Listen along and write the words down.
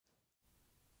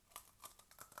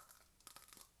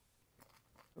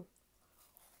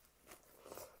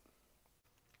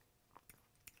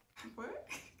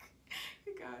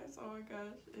my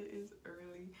gosh, it is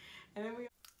early. And then we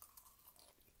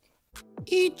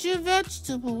eat your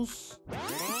vegetables.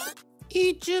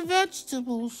 Eat your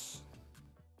vegetables.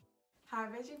 Hi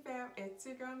Veggie fam, it's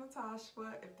your girl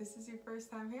Natasha. If this is your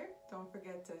first time here, don't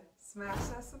forget to smash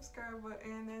that subscribe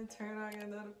button and turn on your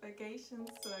notifications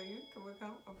so you can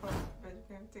become a part of Veggie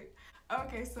fam too.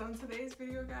 Okay, so in today's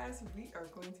video, guys, we are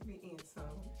going to be eating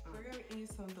we're going to eat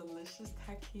some delicious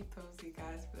taquitos, you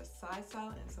guys, with a side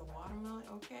salad and some watermelon,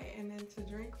 okay? And then to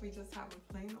drink, we just have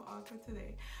a plain aqua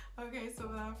today. Okay, so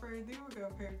without further ado, we're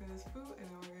going to prepare for this food and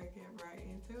then we're going to get right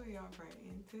into it, y'all, right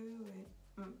into it.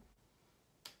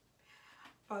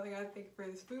 Father God, thank you for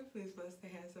this food. Please bless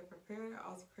the hands that prepared it. I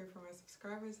also pray for my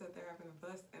subscribers that they're having a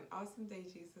blessed and awesome day,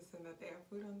 Jesus, and that they have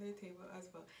food on their table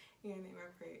as well. In your name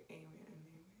I pray, amen and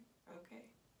amen. Okay,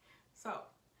 so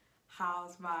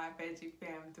how's my veggie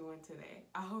fam doing today?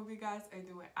 I hope you guys are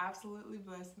doing absolutely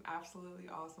blessed and absolutely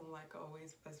awesome like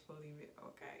always. Best believe it,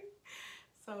 okay?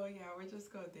 So yeah, we're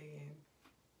just gonna dig in.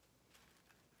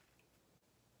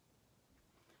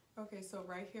 Okay, so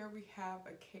right here we have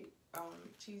a cake,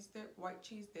 cheese dip, white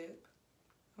cheese dip.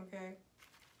 Okay,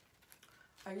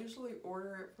 I usually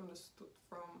order it from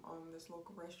this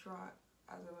local restaurant,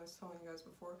 as I was telling you guys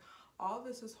before. All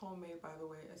this is homemade, by the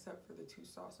way, except for the two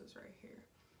sauces right here.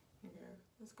 Okay,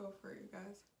 let's go for it, you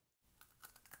guys.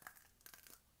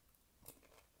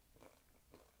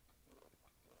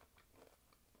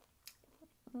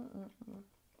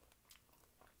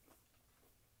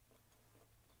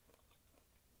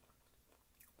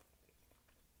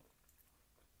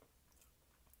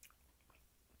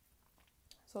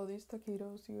 So these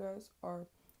taquitos, you guys,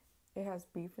 it has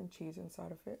beef and cheese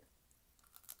inside of it.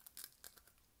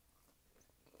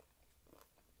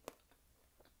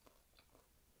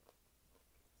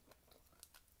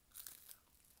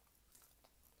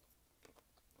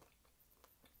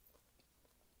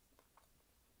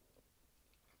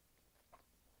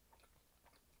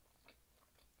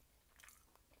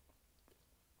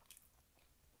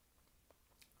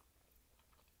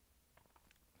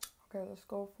 Okay, let's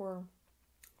go for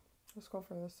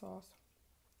this sauce.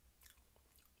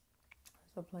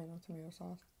 It's a plain old tomato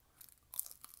sauce.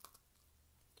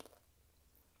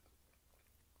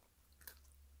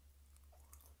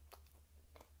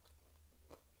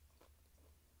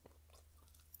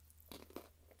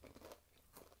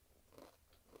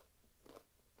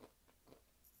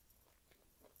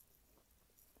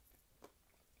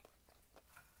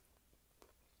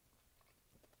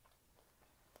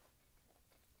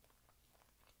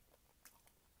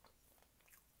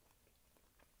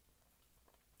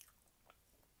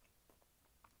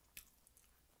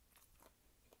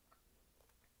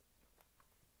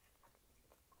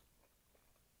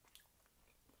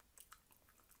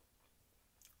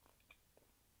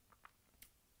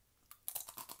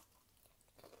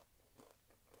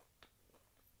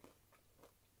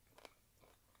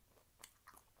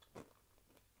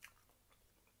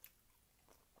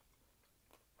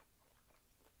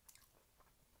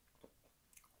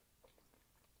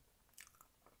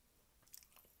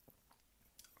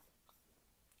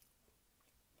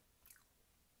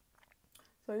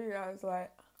 So you guys,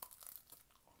 like,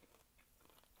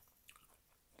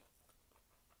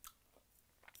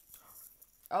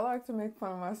 I like to make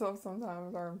fun of myself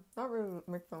sometimes, or not really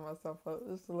make fun of myself, but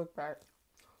just to look back.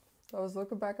 So I was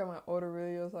looking back at my older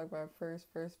videos, like my first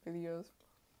videos.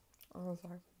 I was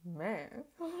like, man,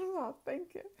 what was I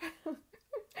thinking?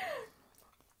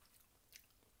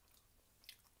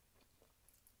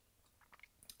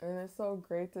 And it's so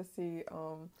great to see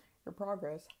your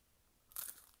progress.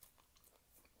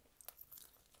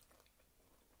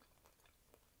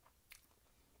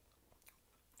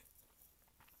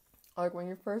 Like when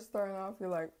you're first starting off, you're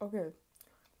like, okay,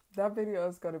 that video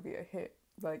is gonna be a hit.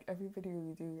 Like every video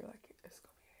you do, you're like, it's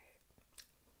gonna be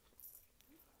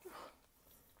a hit.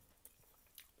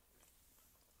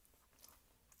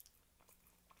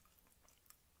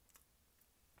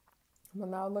 But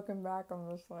now looking back, I'm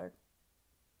just like,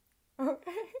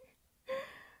 okay.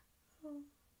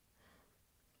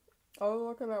 I was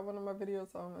looking at one of my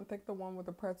videos, I think the one with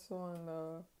the pretzel and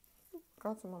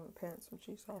got some on the pants, some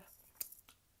cheese sauce.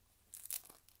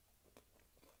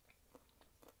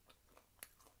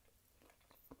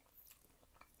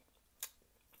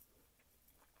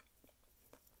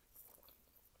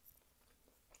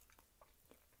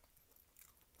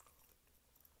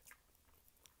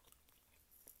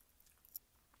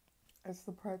 It's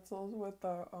the pretzels with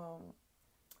the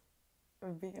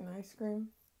vegan ice cream.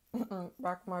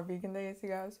 Back in my vegan days, you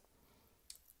guys.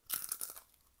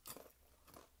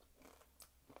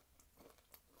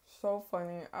 So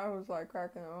funny. I was like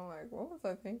cracking. I'm like, what was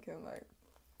I thinking? Like,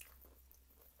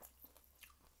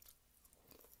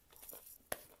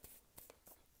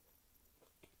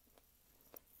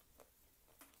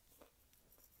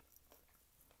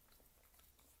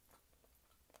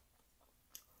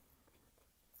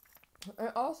 And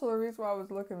also the reason why I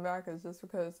was looking back is just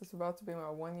because it's about to be my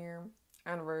 1 year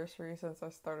anniversary since I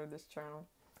started this channel.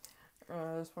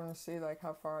 I just want to see like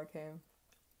how far I came.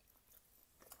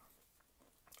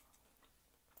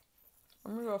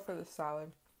 I'm gonna go for the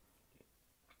salad.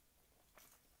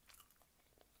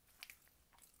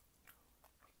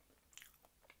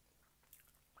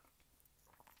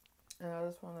 And I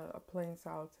just wanted a plain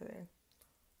salad today.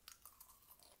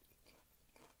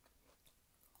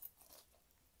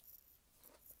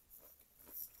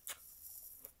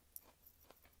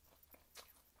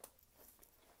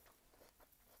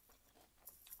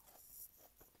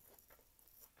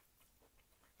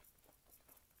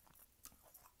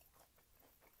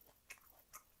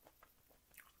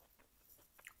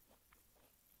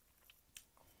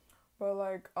 But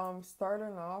like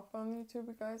starting off on YouTube,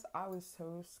 you guys, I was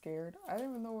so scared. I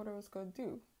didn't even know what I was gonna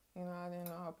do. You know, I didn't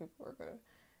know how people were gonna,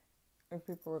 if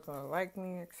people were gonna like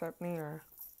me, accept me, or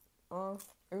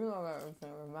even though that doesn't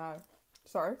even matter.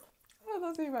 Sorry, that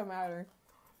doesn't even matter.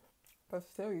 But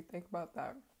still, you think about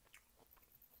that.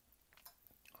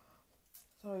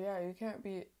 So yeah, you can't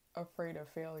be afraid of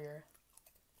failure.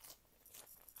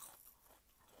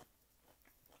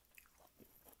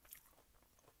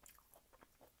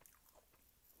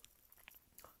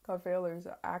 Because failure is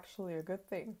actually a good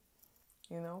thing,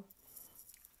 you know?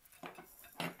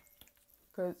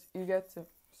 Because you get to,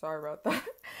 sorry about that,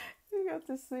 you get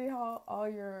to see how all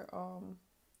your,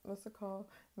 what's it called,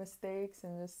 mistakes,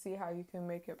 and just see how you can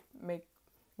make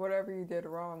whatever you did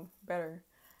wrong better.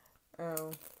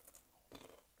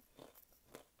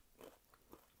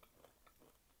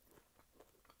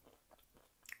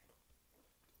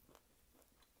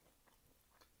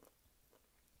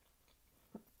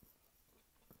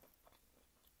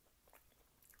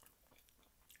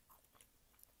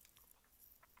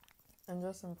 And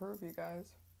just improve, you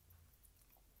guys.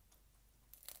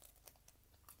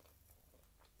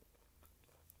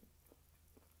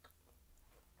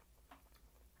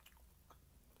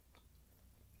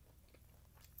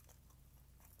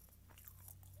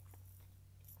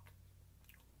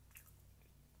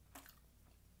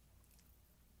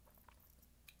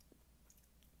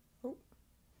 Oop.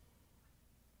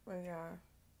 But yeah.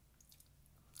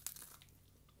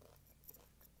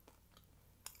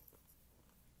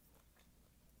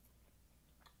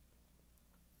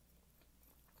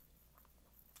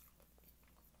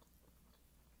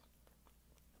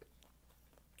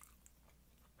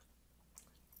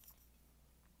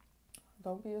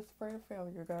 Don't be afraid of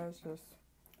failure, guys. Just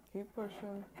keep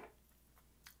pushing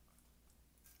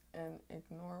and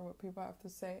ignore what people have to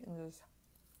say and just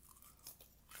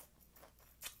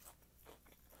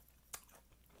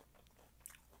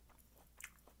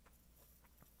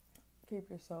keep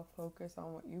yourself focused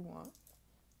on what you want.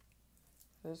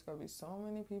 There's going to be so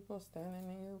many people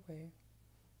standing in your way,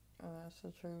 and that's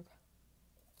the truth.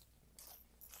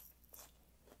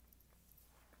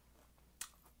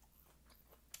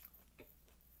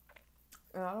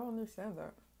 And I don't understand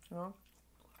that, you know?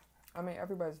 I mean,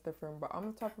 everybody's different, but I'm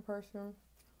the type of person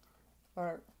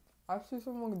that I see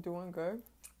someone doing good,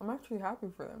 I'm actually happy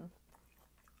for them.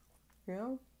 You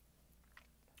know?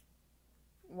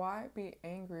 Why be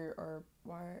angry or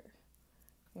why,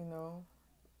 you know?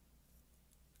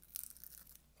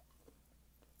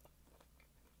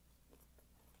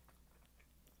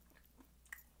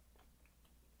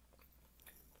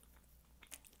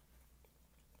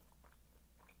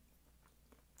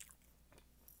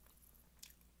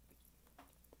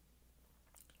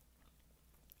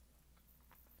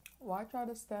 Why try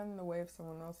to stand in the way of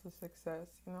someone else's success,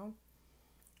 you know?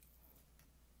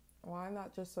 Why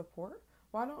not just support?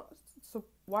 Why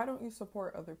don't you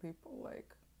support other people,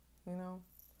 like, you know?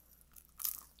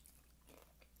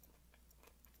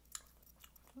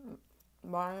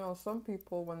 But I know some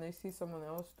people, when they see someone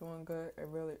else doing good, it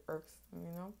really irks them,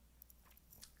 you know?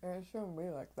 And it shouldn't be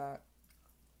like that.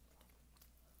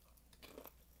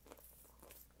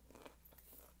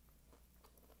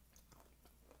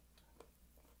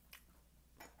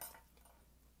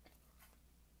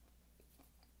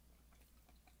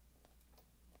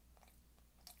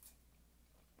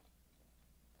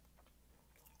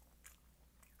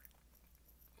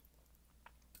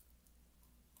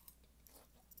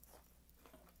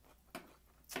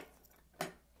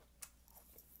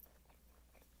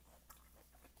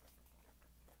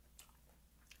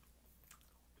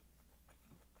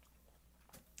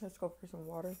 Let's go for some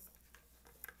water.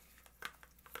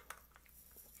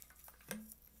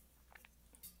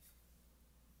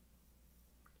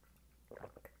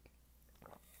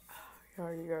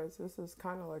 Yeah, you guys, this is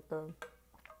kind of like the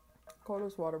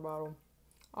coldest water bottle.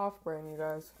 Off-brand, you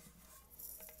guys.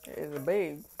 It is a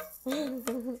babe.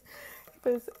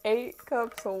 There's 8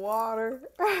 cups of water.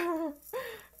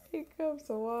 8 cups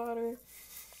of water.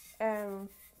 And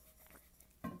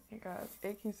you guys,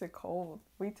 it keeps it cold.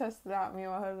 We tested out, me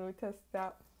and my husband, we tested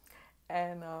out.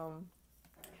 And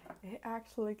it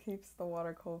actually keeps the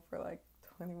water cold for like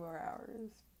 20 more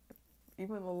hours.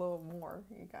 Even a little more,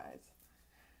 you guys.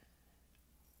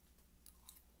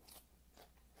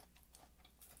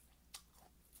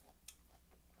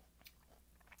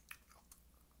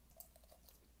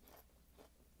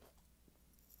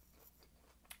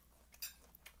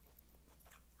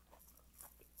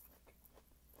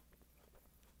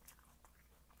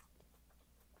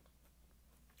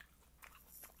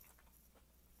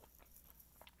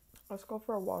 Let's go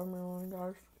for a watermelon,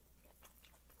 guys.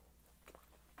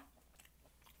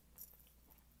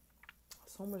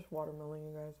 So much watermelon,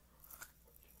 you guys.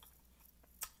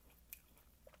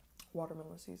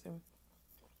 Watermelon season.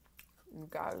 You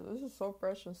guys, this is so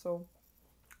fresh and so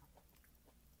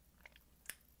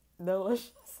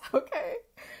delicious. Okay.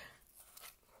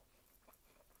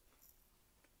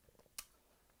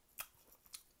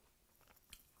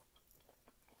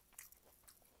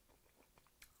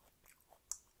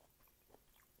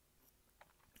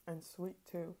 And sweet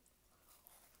too.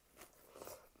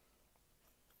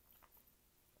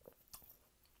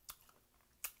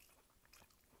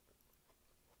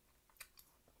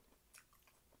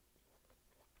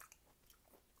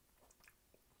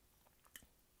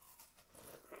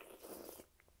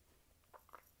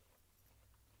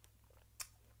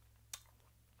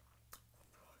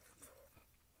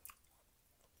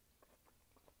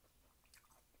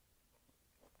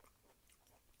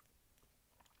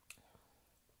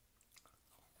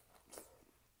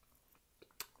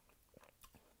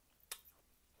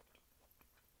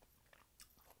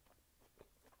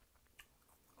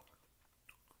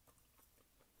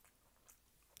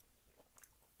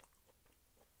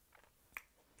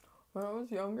 When I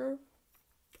was younger,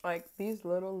 like these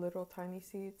little tiny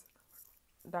seeds,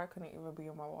 that couldn't even be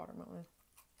in my watermelon.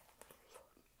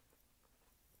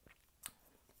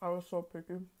 I was so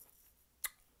picky.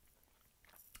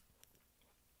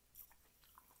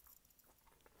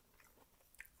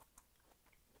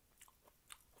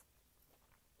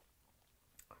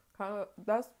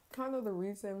 That's kind of the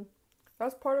reason,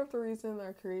 that's part of the reason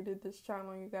I created this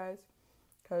channel, you guys,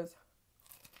 because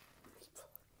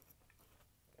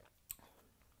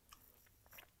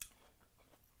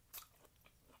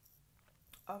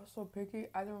I was so picky.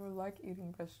 I didn't really like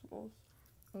eating vegetables.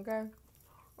 Okay?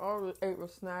 All I ate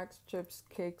was snacks, chips,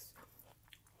 cakes.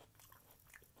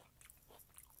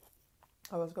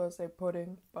 I was going to say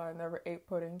pudding, but I never ate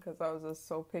pudding because I was just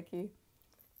so picky.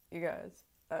 You guys.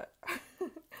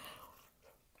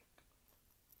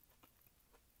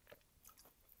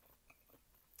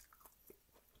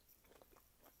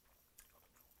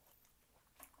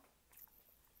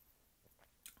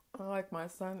 Like my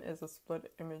son is a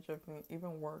split image of me,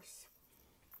 even worse.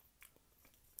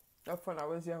 Of when I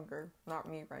was younger. Not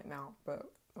me right now,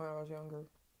 but when I was younger.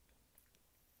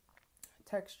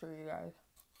 Texture, you guys.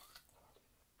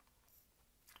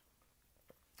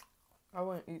 I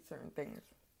wouldn't eat certain things.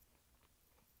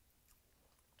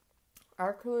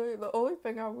 Actually, the only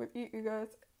thing I would eat, you guys,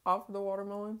 off the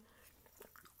watermelon,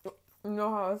 you know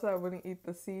how I said I wouldn't eat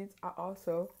the seeds? I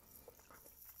also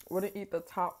wouldn't eat the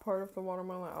top part of the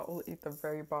watermelon. I will eat the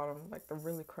very bottom, like the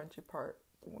really crunchy part,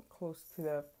 the one close to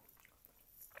the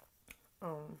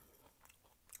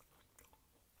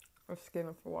skin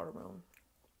of the watermelon.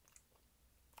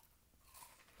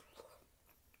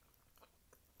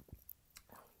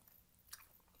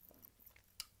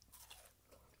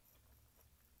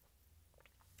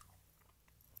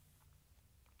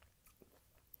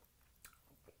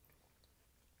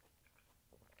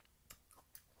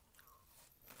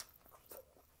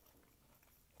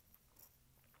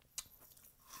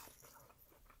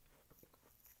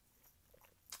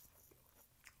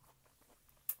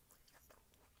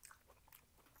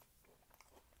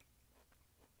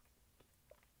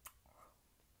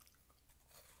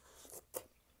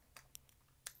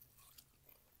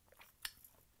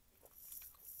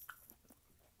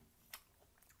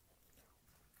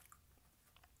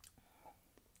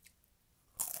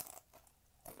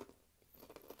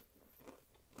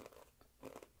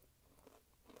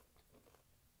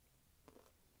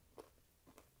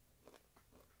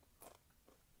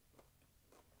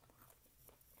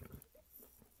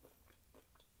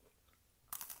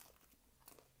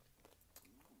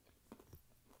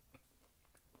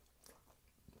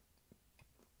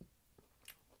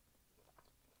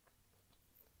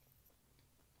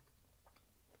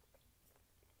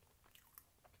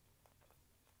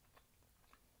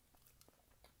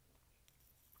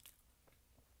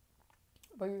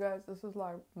 But you guys, this is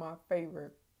like my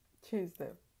favorite cheese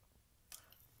dip.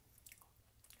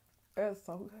 It's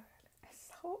so good. It's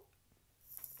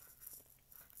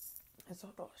so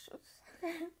delicious.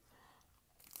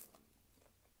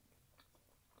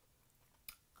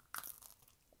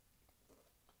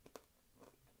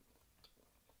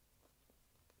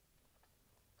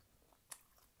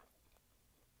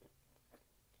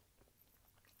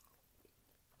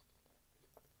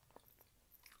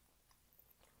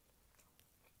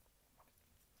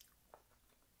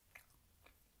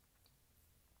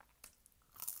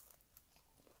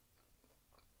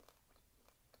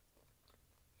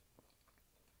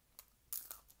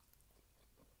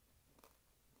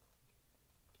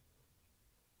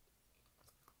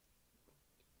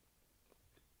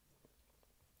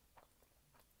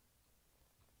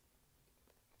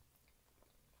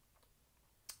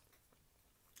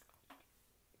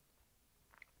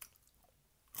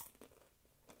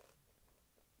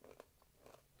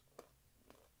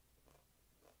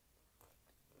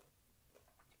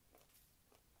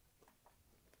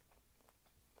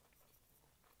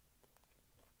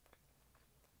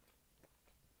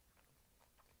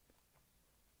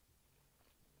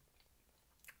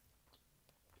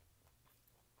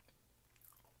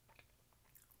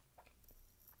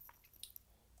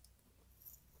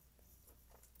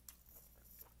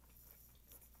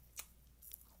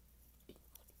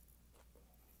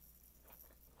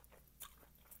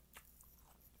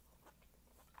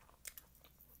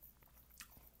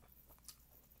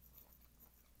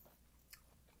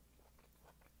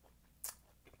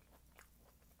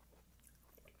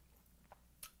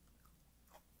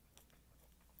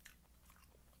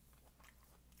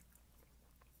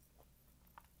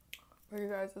 But you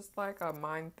guys, it's like a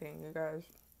mind thing, you guys.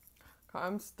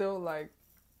 I'm still like,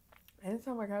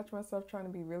 anytime I catch myself trying to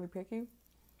be really picky,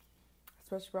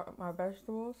 especially about my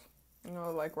vegetables, you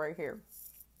know, like right here.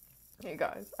 Hey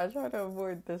guys, I try to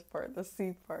avoid this part, the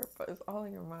seed part, but it's all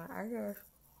in your mind. I guess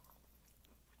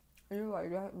you're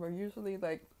like that, but usually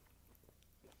like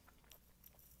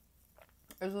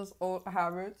it's just old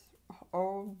habits,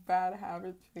 old bad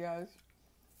habits, you guys.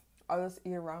 I'll just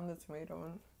eat around the tomato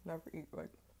and never eat like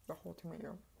the whole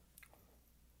tomato.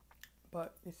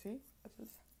 But you see, it's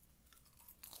just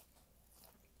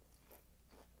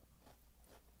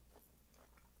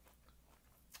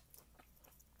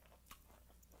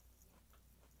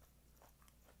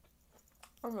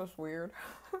I'm just weird.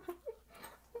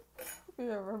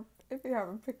 If you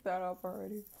haven't picked that up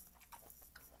already.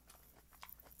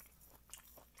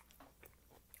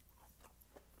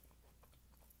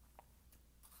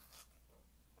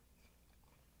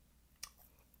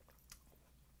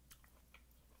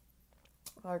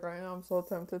 Like right now, I'm so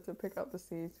tempted to pick out the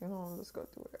seeds. You know, I'll just go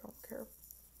through it. I don't care.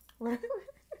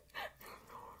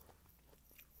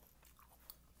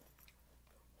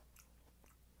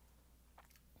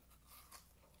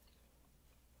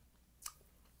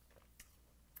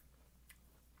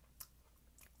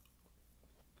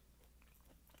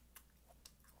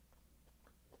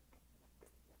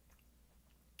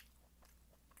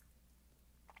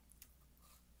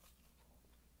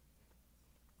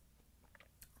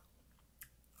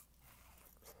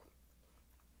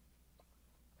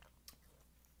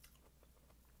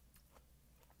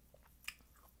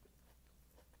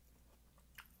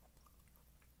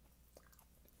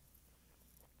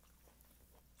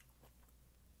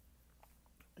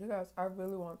 You guys, I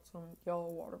really want some yellow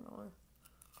watermelon.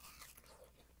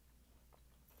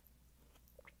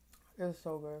 It's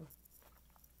so good.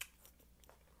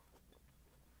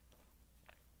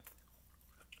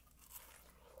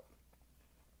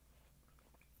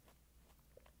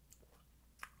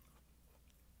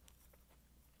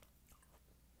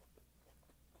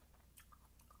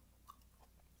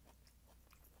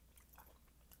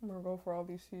 I'm gonna go for all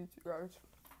these seeds, you guys.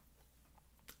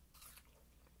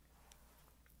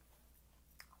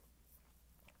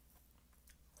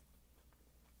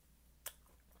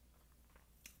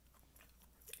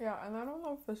 Yeah, and I don't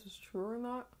know if this is true or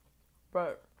not,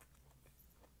 but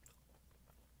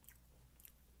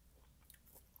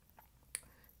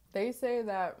they say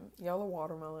that yellow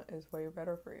watermelon is way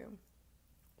better for you.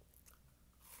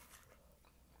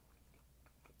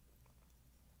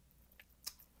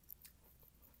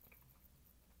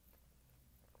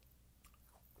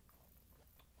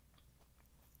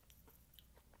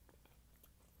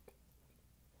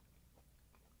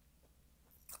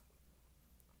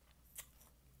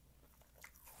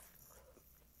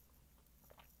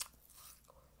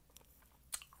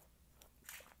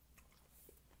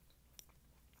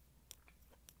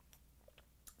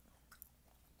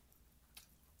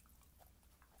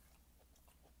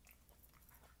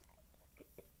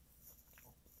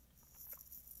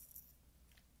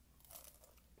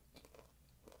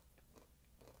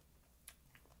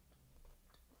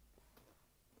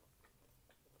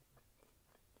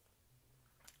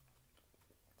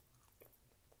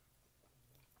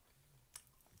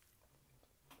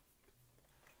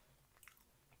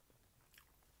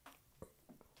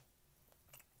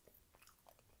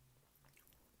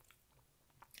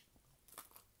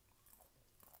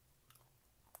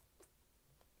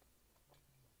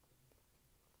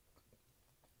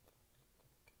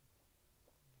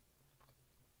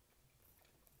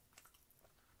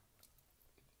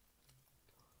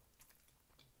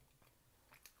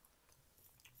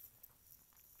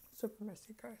 super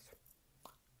messy, guys.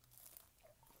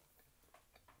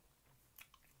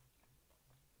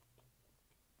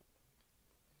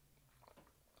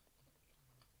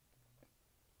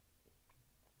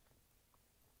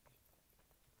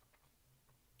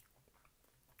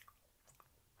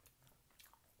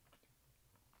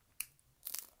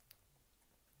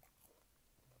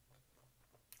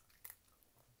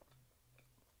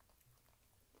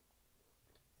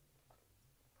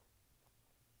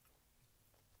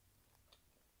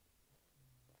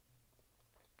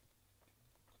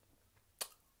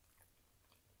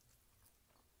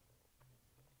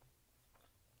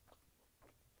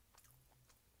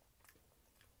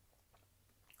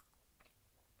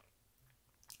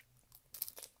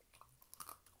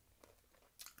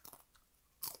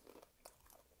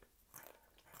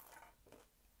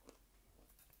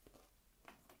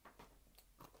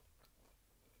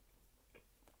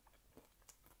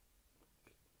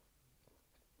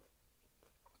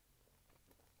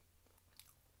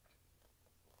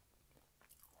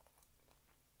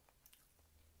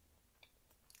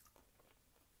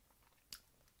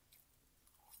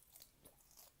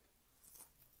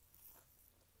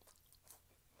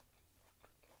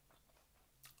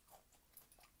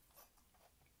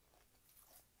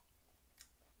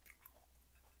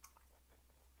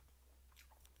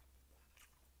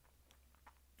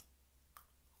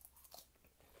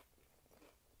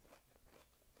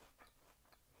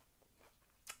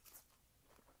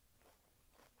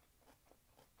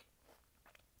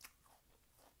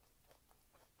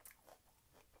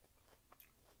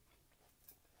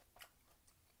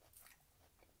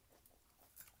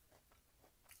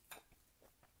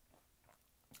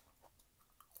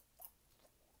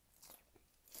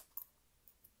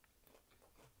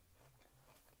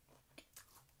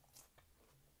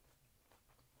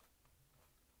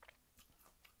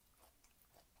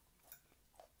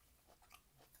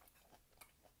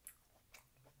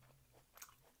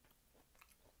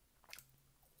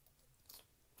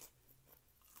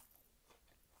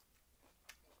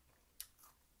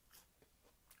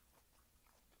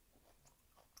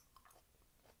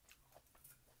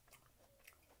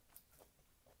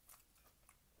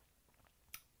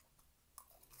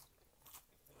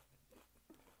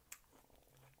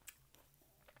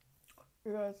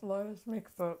 You guys, let us make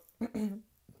an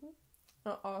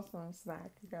awesome snack,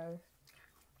 you guys.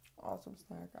 Awesome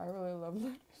snack. I really love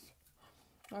lettuce.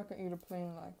 I can eat it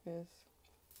plain like this.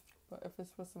 But if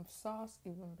it's with some sauce,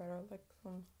 even better. Like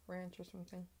some ranch or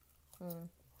something.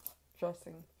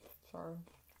 Dressing. Sorry.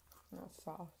 Not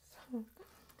sauce.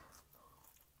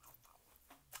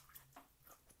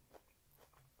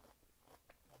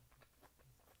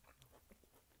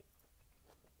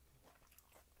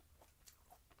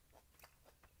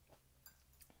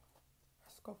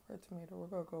 Let's go for a tomato. We're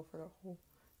going to go for the whole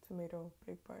tomato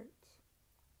big bites.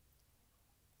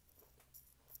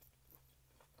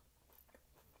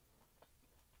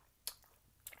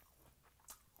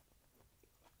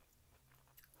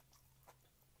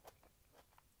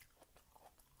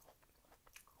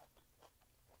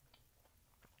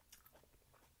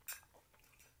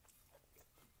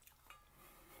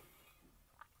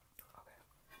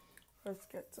 Let's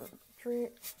get some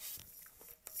treat.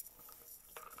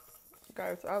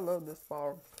 Guys, I love this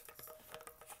bottle.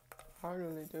 I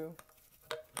really do.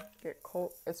 Get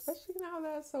cold, especially now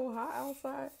that it's so hot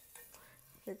outside.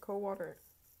 Get cold water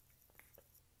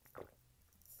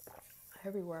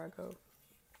everywhere I go.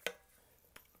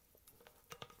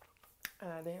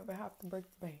 And I didn't even have to break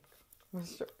the bank.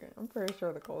 I'm pretty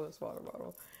sure the coldest water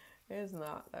bottle is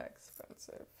not that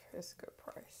expensive. It's good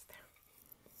priced.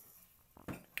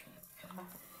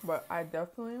 But I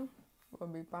definitely will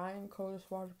be buying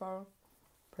coldest water bottle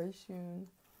pretty soon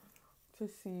to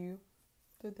see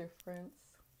the difference.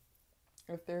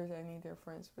 If there's any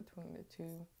difference between the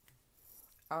two.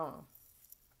 I don't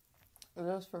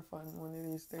know. Just for fun one of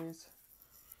these days.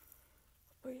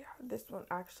 But yeah, this one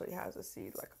actually has a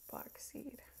seed, like a black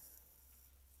seed.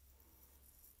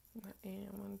 And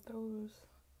one of those.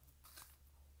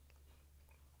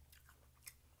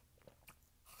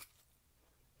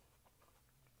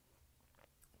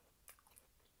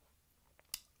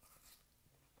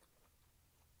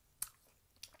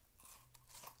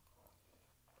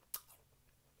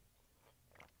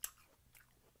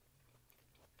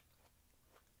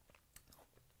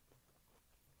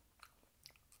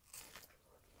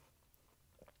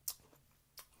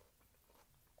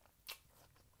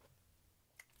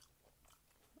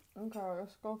 Okay,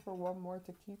 let's go for one more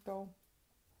taquito.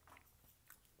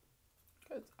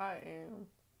 Because I am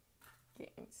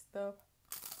getting stuff.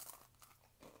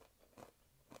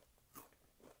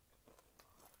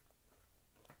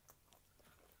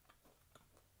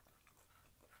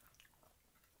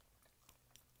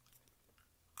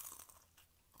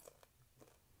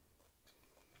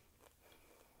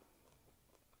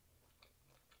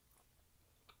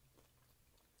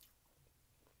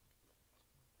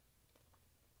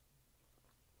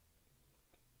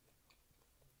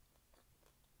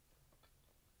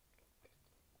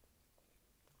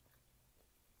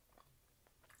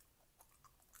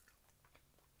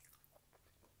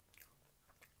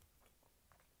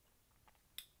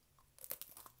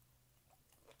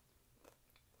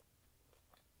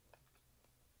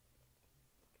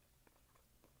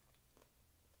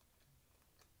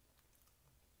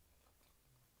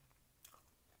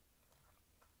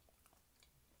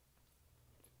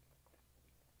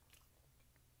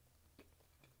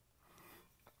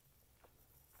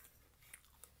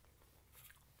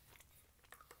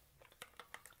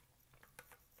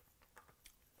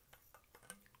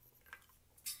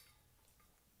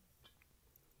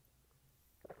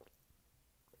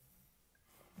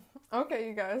 Okay,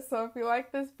 you guys, so if you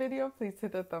like this video, please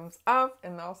hit the thumbs up,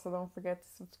 and also don't forget to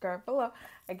subscribe below.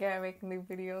 Again, I make new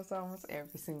videos almost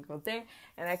every single day,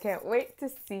 and I can't wait to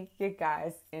see you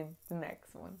guys in the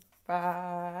next one.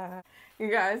 Bye. You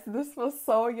guys, this was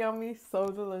so yummy, so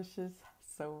delicious,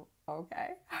 so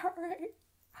okay. All right.